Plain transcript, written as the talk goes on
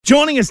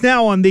Joining us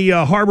now on the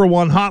Harbor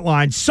One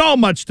hotline, so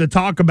much to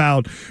talk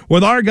about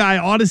with our guy,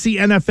 Odyssey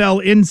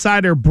NFL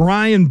insider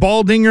Brian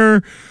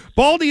Baldinger.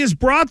 Baldy is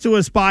brought to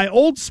us by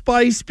Old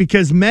Spice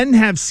because men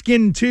have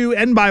skin too,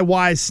 and by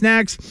Wise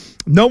Snacks.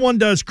 No one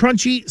does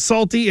crunchy,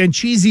 salty, and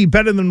cheesy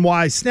better than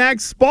Wise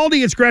Snacks.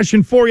 Baldy, it's Gresh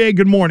and Fauria.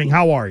 Good morning.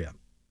 How are you?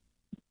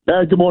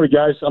 Hey, good morning,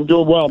 guys. I'm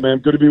doing well, man.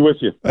 Good to be with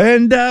you.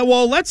 And,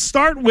 well, let's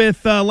start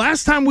with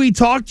last time we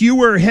talked, you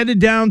were headed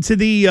down to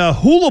the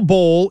Hula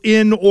Bowl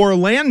in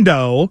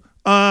Orlando.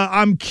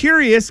 I'm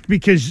curious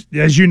because,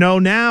 as you know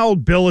now,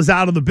 Bill is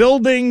out of the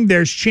building.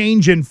 There's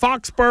change in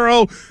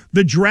Foxborough.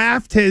 The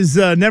draft has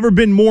never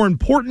been more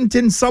important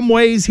in some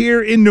ways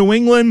here in New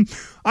England.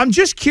 I'm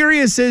just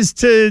curious as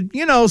to,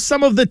 you know,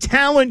 some of the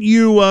talent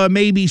you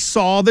maybe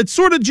saw that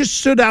sort of just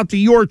stood out to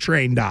your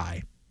trained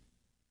eye.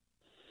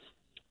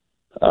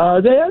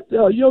 They had,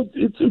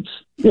 it's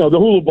the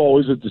Hula Bowl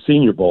isn't the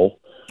Senior Bowl,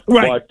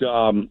 right? But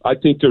I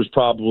think there's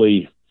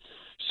probably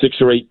 6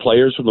 or 8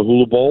 players from the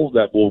Hula Bowl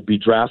that will be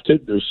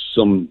drafted. There's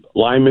some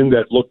linemen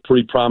that look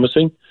pretty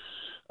promising,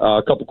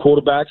 a couple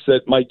quarterbacks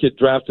that might get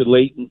drafted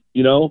late,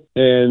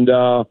 and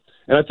I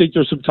think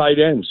there's some tight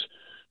ends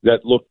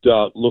that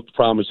looked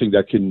promising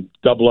that can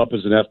double up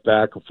as an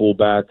F-back, a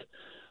fullback,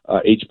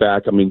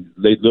 H-back. I mean,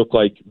 they look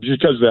like,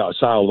 because of the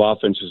style of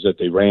offenses that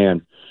they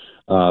ran,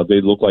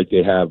 they look like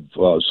they have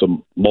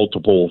some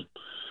multiple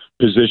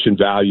position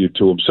value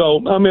to them. So,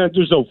 I mean,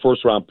 there's no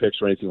first-round picks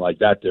or anything like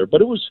that there,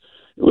 but it was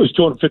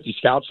 250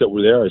 scouts that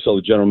were there. I saw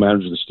the general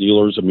manager of the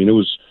Steelers. I mean, it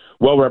was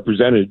well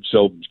represented,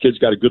 so the kids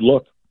got a good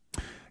look.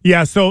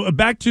 Yeah, so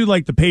back to,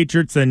 like, the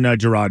Patriots and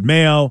Jerod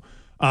Mayo.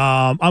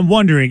 I'm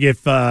wondering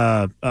if,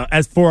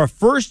 as for a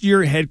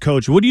first-year head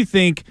coach, what do you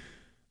think,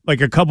 like,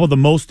 a couple of the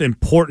most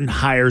important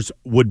hires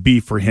would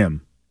be for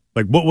him?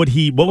 Like, what would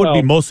be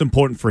most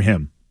important for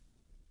him?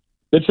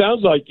 It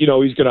sounds like, he's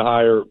going to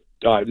hire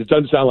it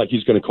doesn't sound like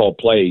he's going to call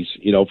plays,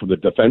 from the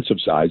defensive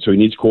side. So he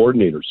needs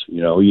coordinators.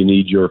 You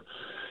need your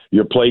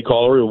play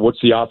caller. What's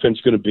the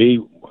offense going to be?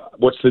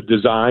 What's the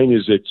design?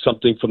 Is it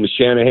something from the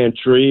Shanahan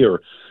tree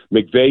or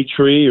McVay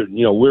tree? Or,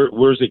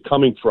 where's it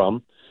coming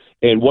from?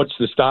 And what's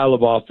the style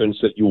of offense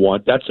that you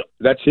want?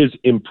 That's his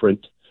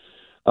imprint.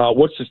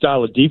 What's the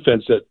style of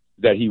defense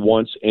that he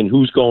wants, and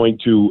who's going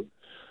to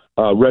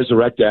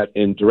resurrect that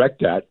and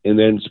direct that? And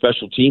then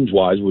special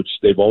teams-wise, which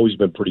they've always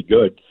been pretty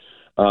good,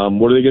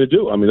 what are they going to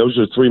do? I mean, those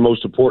are the 3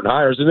 most important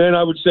hires. And then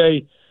I would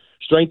say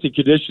strength and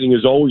conditioning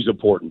is always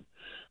important.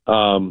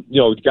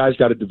 The guy's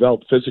got to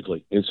develop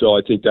physically. And so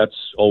I think that's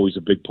always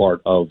a big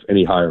part of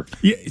any hire.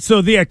 Yeah,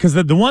 so, because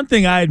the one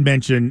thing I had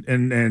mentioned,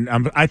 and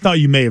I thought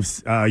you may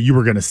have, you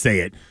were going to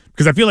say it,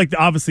 because I feel like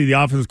obviously the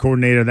offensive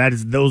coordinator,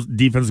 those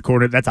defensive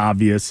coordinator, that's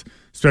obvious.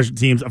 Special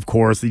teams, of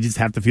course, they just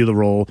have to feel the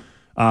role.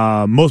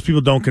 Most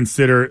people don't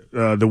consider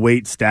the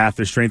weight staff,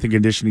 the strength and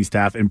conditioning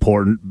staff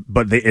important,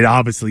 but it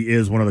obviously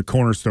is one of the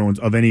cornerstones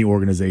of any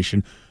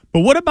organization.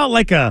 But what about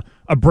like a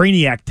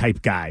brainiac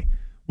type guy?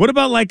 What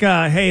about like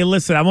a, hey,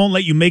 listen, I won't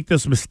let you make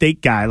this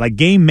mistake guy, like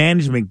game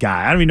management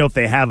guy? I don't even know if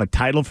they have a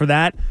title for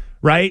that,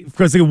 right?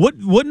 Because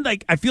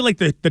I feel like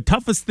the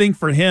toughest thing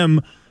for him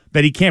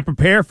that he can't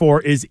prepare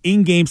for is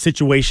in-game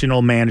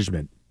situational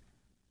management.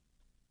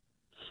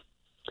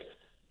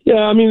 Yeah,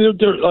 I mean,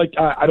 they're like,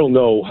 I don't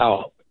know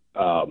how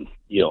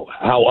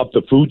up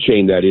the food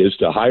chain that is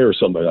to hire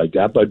somebody like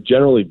that. But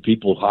generally,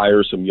 people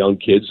hire some young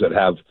kids that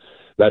have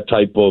that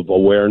type of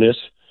awareness.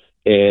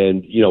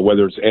 And,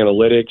 whether it's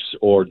analytics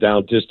or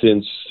down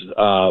distance,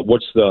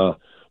 what's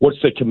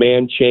the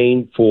command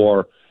chain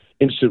for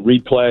instant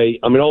replay?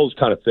 I mean, all those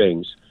kind of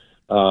things.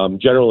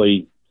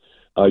 Generally,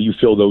 you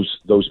fill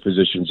those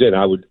positions in.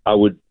 I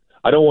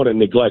don't want to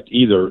neglect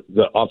either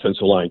the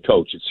offensive line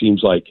coach. It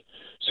seems like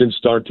since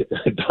Dante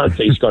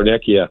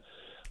Scarnecchia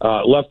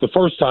left the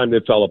first time,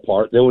 they fell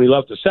apart. Then when he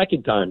left the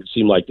second time, it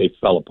seemed like they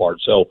fell apart.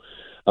 So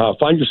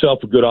find yourself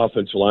a good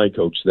offensive line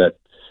coach that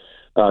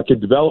can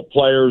develop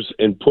players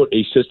and put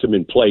a system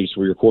in place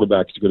where your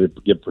quarterback is going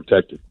to get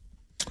protected.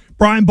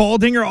 Brian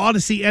Baldinger,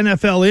 Odyssey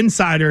NFL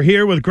insider,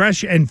 here with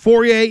Gresh and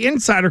Fauria.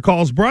 Insider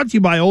calls brought to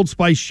you by Old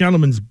Spice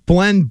Gentleman's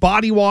Blend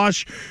Body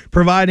Wash,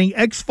 providing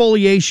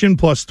exfoliation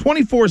plus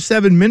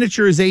 24/7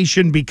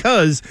 miniaturization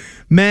because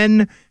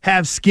men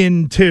have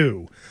skin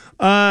too.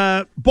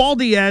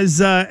 Baldy,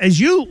 as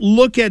you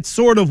look at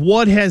sort of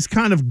what has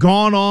kind of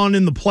gone on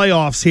in the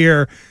playoffs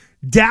here,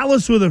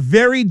 Dallas with a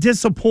very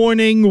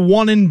disappointing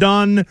one and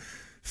done.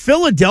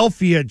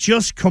 Philadelphia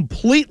just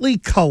completely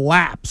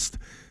collapsed.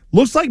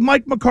 Looks like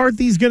Mike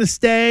McCarthy's going to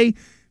stay.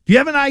 Do you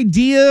have an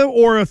idea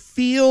or a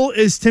feel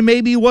as to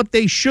maybe what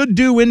they should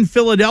do in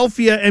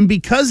Philadelphia? And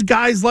because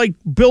guys like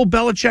Bill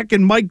Belichick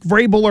and Mike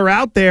Vrabel are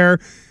out there,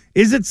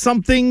 is it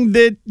something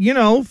that,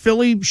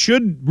 Philly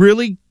should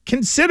really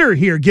consider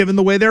here, given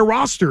the way their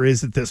roster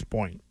is at this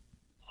point?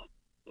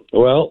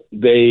 Well,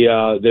 they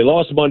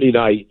lost Monday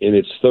night, and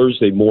it's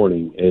Thursday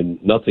morning,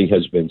 and nothing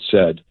has been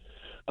said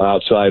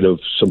outside of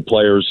some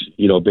players,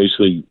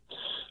 basically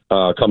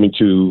coming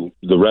to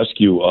the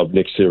rescue of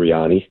Nick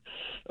Sirianni.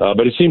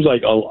 But it seems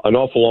like an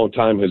awful long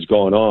time has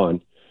gone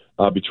on.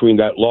 between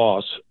that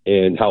loss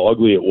and how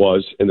ugly it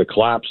was and the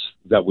collapse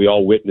that we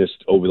all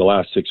witnessed over the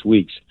last 6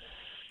 weeks.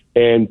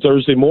 And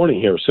Thursday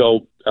morning here.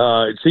 So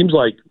it seems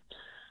like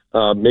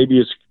maybe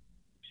it's,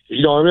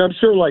 I'm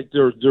sure like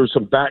there's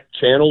some back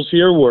channels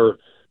here where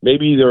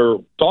maybe they're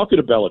talking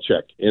to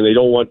Belichick and they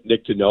don't want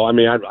Nick to know. I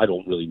mean, I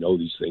don't really know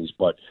these things,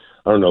 but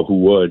I don't know who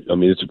would. I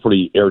mean, it's a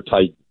pretty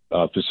airtight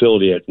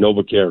facility at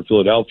NovaCare in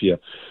Philadelphia.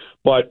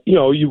 But,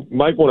 you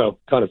might want to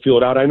kind of feel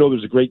it out. I know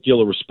there's a great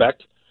deal of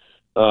respect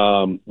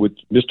with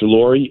Mr.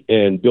 Lurie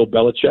and Bill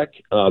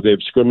Belichick.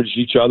 They've scrimmaged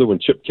each other when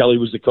Chip Kelly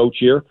was the coach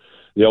here.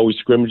 They always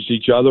scrimmaged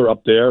each other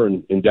up there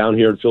and down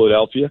here in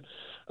Philadelphia.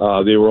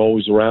 They were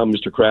always around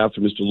Mr. Kraft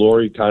and Mr.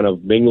 Lurie, kind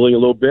of mingling a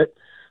little bit.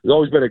 There's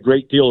always been a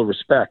great deal of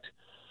respect.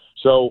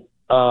 So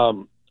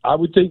I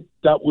would think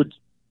that would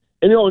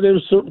 – and,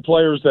 there's certain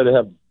players that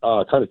have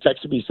kind of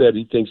texted me, said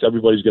he thinks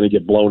everybody's going to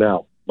get blown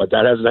out. But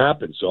that hasn't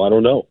happened, so I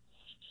don't know.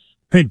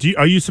 Hey,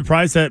 are you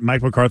surprised that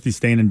Mike McCarthy's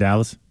staying in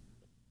Dallas?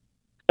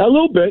 A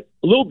little bit.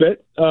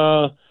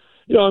 I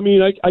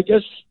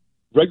guess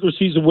regular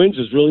season wins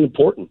is really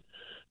important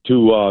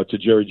to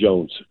Jerry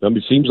Jones. I mean,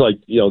 it seems like,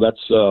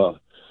 that's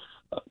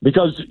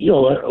because,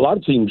 a lot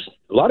of teams,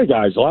 a lot of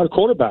guys, a lot of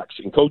quarterbacks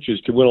and coaches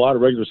can win a lot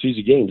of regular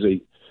season games.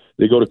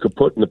 They go to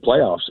kaput in the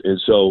playoffs. And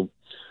so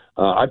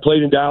I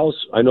played in Dallas.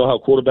 I know how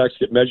quarterbacks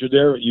get measured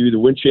there. You either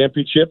win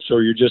championships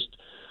or you're just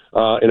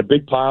in a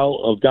big pile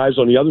of guys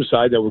on the other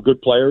side that were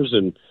good players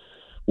and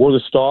were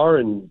the star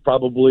and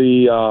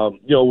probably,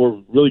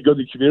 were really good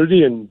in the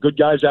community and good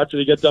guys after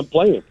they get done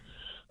playing,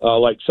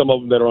 like some of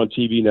them that are on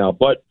TV now.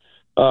 But,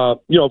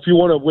 if you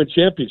want to win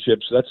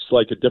championships, that's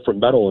like a different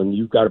medal, and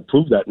you've got to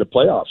prove that in the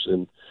playoffs.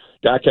 And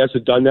Dak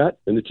hasn't done that,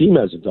 and the team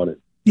hasn't done it.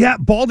 Yeah,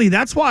 Baldy,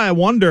 that's why I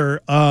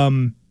wonder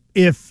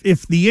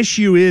if the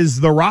issue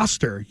is the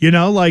roster.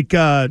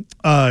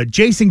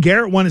 Jason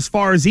Garrett went as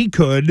far as he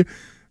could.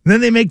 Then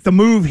they make the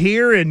move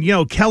here, and,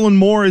 Kellen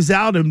Moore is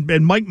out,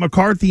 and Mike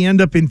McCarthy end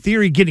up, in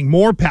theory, getting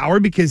more power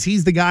because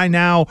he's the guy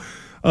now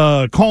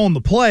calling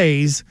the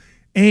plays.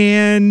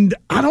 And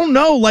I don't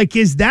know,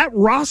 is that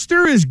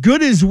roster as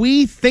good as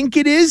we think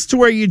it is to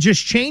where you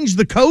just change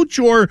the coach,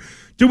 or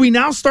do we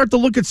now start to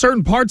look at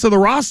certain parts of the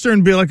roster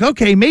and be like,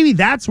 okay, maybe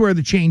that's where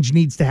the change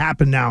needs to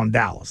happen now in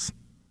Dallas?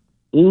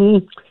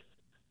 I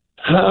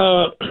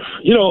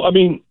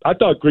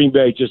thought Green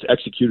Bay just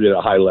executed at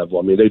a high level.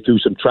 I mean, they threw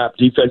some trap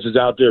defenses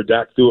out there.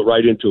 Dak threw it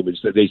right into him.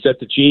 They set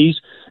the cheese,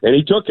 and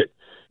he took it.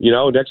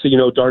 Next thing you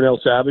know, Darnell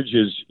Savage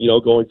is,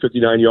 going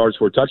 59 yards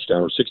for a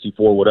touchdown or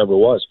 64, whatever it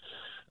was.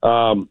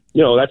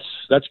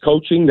 That's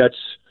coaching. That's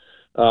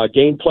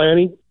game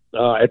planning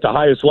at the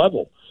highest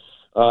level.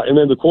 And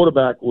then the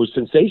quarterback was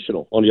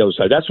sensational on the other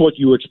side. That's what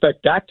you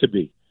expect Dak to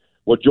be,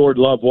 what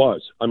Jordan Love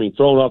was. I mean,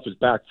 throwing off his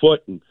back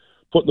foot and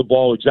putting the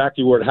ball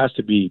exactly where it has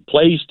to be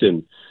placed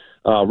and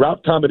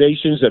route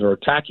combinations that are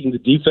attacking the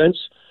defense.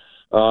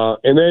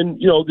 And then,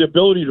 the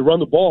ability to run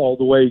the ball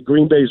the way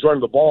Green Bay is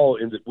running the ball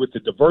with the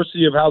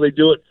diversity of how they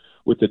do it,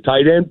 with the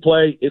tight end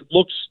play, it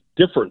looks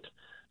different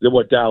than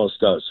what Dallas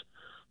does.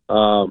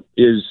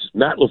 Is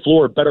Matt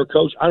LaFleur a better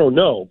coach? I don't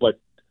know, but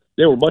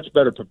they were much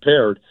better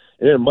prepared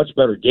and had a much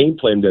better game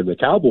plan than the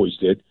Cowboys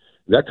did.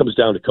 And that comes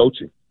down to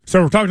coaching.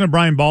 So we're talking to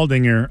Brian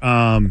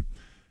Baldinger,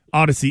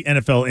 Odyssey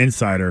NFL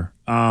Insider.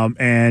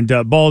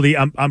 And Baldy,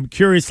 I'm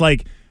curious,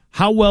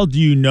 how well do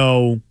you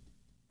know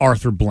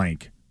Arthur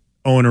Blank,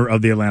 owner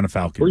of the Atlanta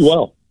Falcons? Pretty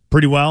well.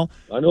 Pretty well?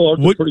 I know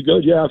Arthur pretty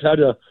good. Yeah, I've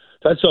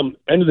had some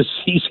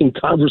end-of-the-season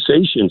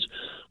conversations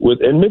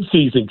and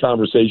mid-season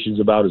conversations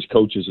about his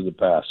coaches in the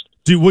past.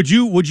 Would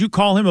you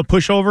call him a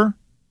pushover?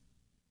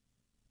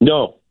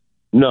 No.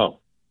 No.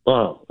 You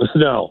don't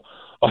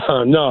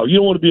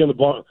want to be on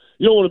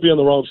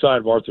the wrong side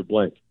of Arthur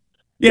Blank.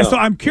 Yeah, no. So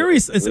I'm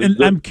curious,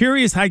 I'm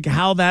curious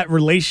how that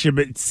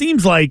relationship. It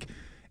seems like,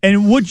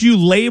 and would you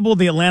label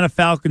the Atlanta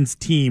Falcons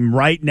team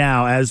right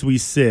now, as we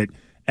sit,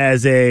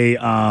 as a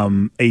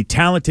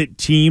talented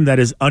team that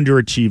is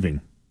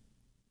underachieving?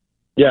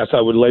 Yes,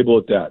 I would label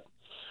it that.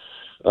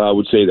 I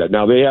would say that.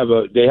 Now they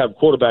have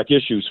quarterback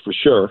issues for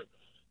sure,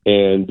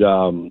 and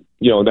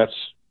that's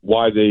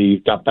why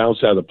they got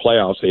bounced out of the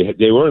playoffs.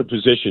 They were in a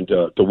position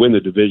to win the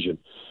division,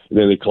 and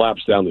then they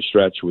collapsed down the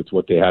stretch with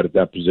what they had at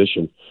that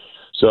position.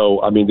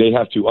 So, I mean, they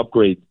have to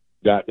upgrade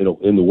that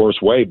in the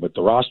worst way, but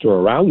the roster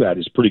around that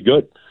is pretty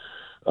good.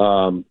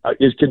 Can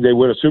they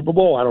win a Super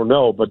Bowl? I don't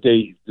know, but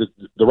the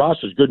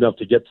roster is good enough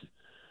to get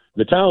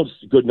the talent's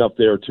good enough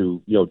there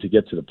to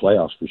get to the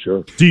playoffs for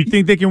sure. Do you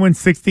think they can win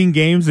 16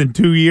 games in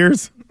 2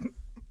 years?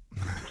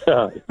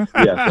 Yes,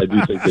 I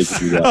do think they can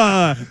do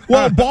that.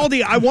 Well,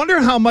 Baldy, I wonder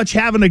how much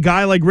having a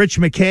guy like Rich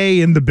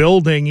McKay in the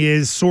building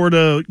is sort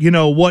of,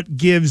 what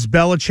gives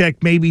Belichick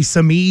maybe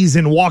some ease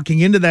in walking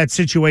into that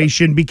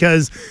situation,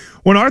 because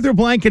when Arthur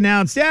Blank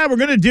announced, we're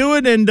going to do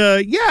it, and,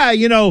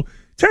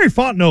 Terry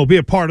Fontenot will be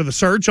a part of the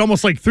search,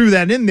 almost like threw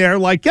that in there,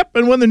 like, yep,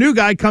 and when the new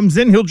guy comes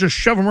in, he'll just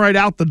shove him right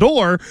out the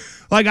door.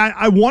 Like,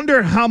 I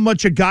wonder how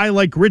much a guy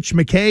like Rich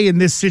McKay in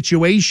this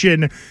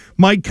situation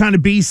might kind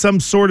of be some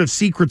sort of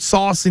secret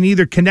sauce in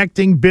either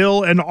connecting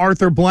Bill and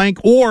Arthur Blank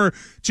or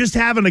just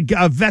having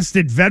a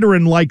vested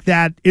veteran like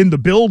that in the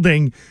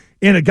building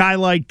in a guy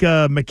like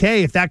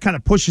McKay, if that kind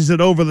of pushes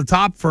it over the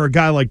top for a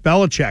guy like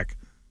Belichick.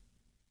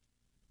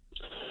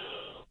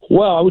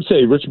 Well, I would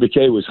say Rich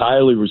McKay was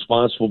highly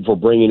responsible for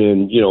bringing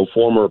in,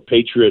 former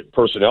Patriot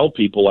personnel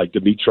people like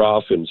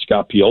Dimitroff and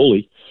Scott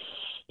Pioli.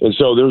 And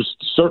so there's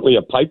certainly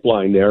a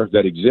pipeline there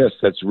that exists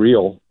that's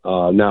real.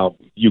 Now,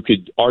 you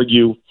could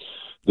argue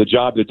the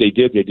job that they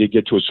did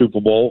get to a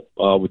Super Bowl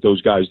with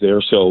those guys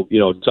there. So,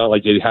 it's not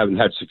like they haven't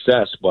had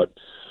success. But,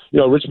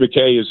 Rich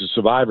McKay is a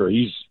survivor.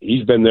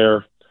 He's been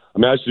there. I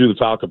mean, I used to do the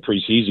Falcon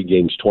preseason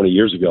games 20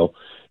 years ago,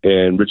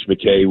 and Rich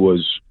McKay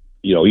was,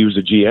 he was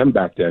a GM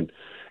back then.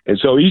 And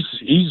so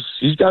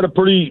he's got a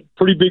pretty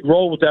big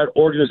role with that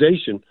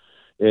organization,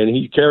 and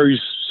he carries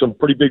some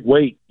pretty big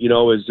weight,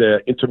 as an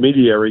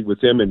intermediary with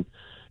him and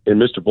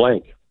Mr.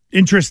 Blank.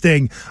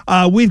 Interesting.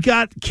 We've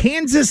got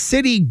Kansas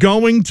City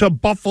going to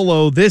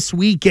Buffalo this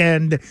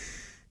weekend.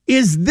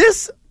 Is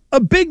this a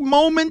big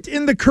moment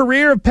in the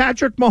career of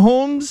Patrick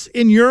Mahomes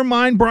in your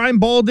mind, Brian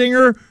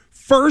Baldinger?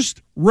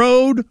 First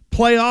road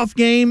playoff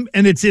game,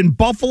 and it's in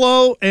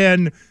Buffalo,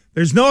 and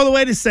there's no other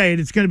way to say it.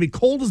 It's going to be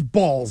cold as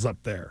balls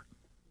up there.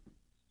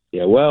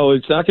 Yeah, well,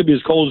 it's not going to be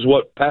as cold as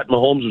what Pat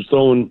Mahomes was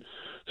throwing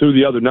through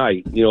the other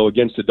night,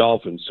 against the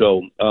Dolphins.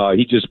 So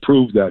he just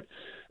proved that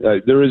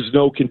there is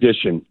no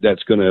condition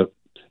that's going to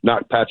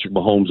knock Patrick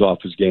Mahomes off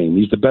his game.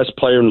 He's the best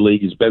player in the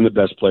league. He's been the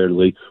best player in the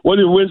league.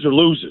 Whether he wins or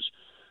loses,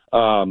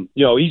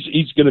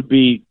 he's going to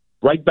be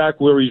right back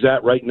where he's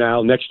at right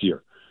now next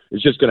year.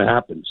 It's just going to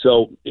happen.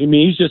 So, I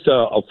mean, he's just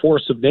a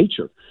force of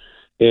nature.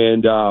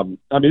 And,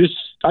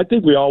 I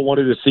think we all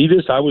wanted to see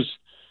this. I was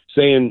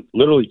saying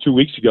literally 2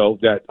 weeks ago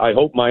that I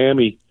hope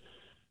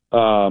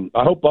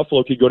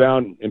Buffalo could go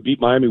down and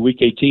beat Miami Week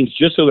 18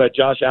 just so that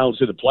Josh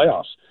Allen's in the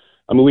playoffs.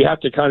 I mean, we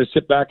have to kind of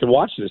sit back and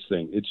watch this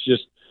thing. It's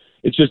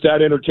just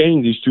that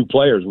entertaining, these two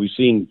players. We've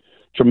seen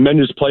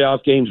tremendous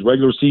playoff games,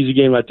 regular season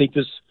game. I think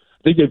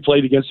they've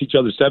played against each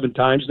other 7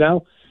 times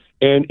now,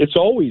 and it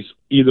always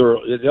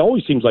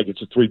seems like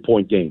it's a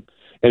 3-point game,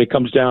 and it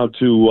comes down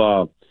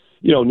to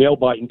nail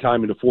biting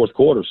time in the fourth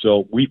quarter.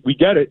 So we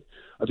get it.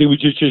 I think we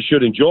just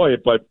should enjoy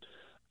it. But,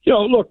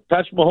 look,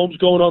 Patrick Mahomes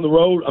going on the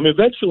road. I mean,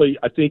 eventually,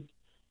 I think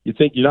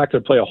you're not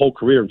going to play a whole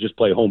career and just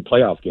play home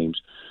playoff games.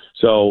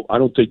 So I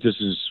don't think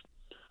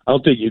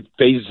it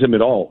phases him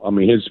at all. I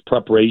mean, his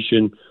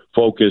preparation,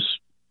 focus,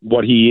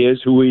 what he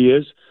is, who he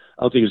is,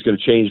 I don't think it's going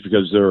to change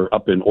because they're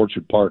up in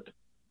Orchard Park.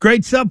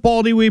 Great stuff,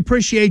 Baldy. We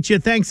appreciate you.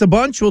 Thanks a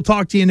bunch. We'll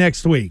talk to you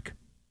next week.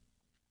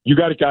 You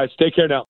got it, guys. Take care now.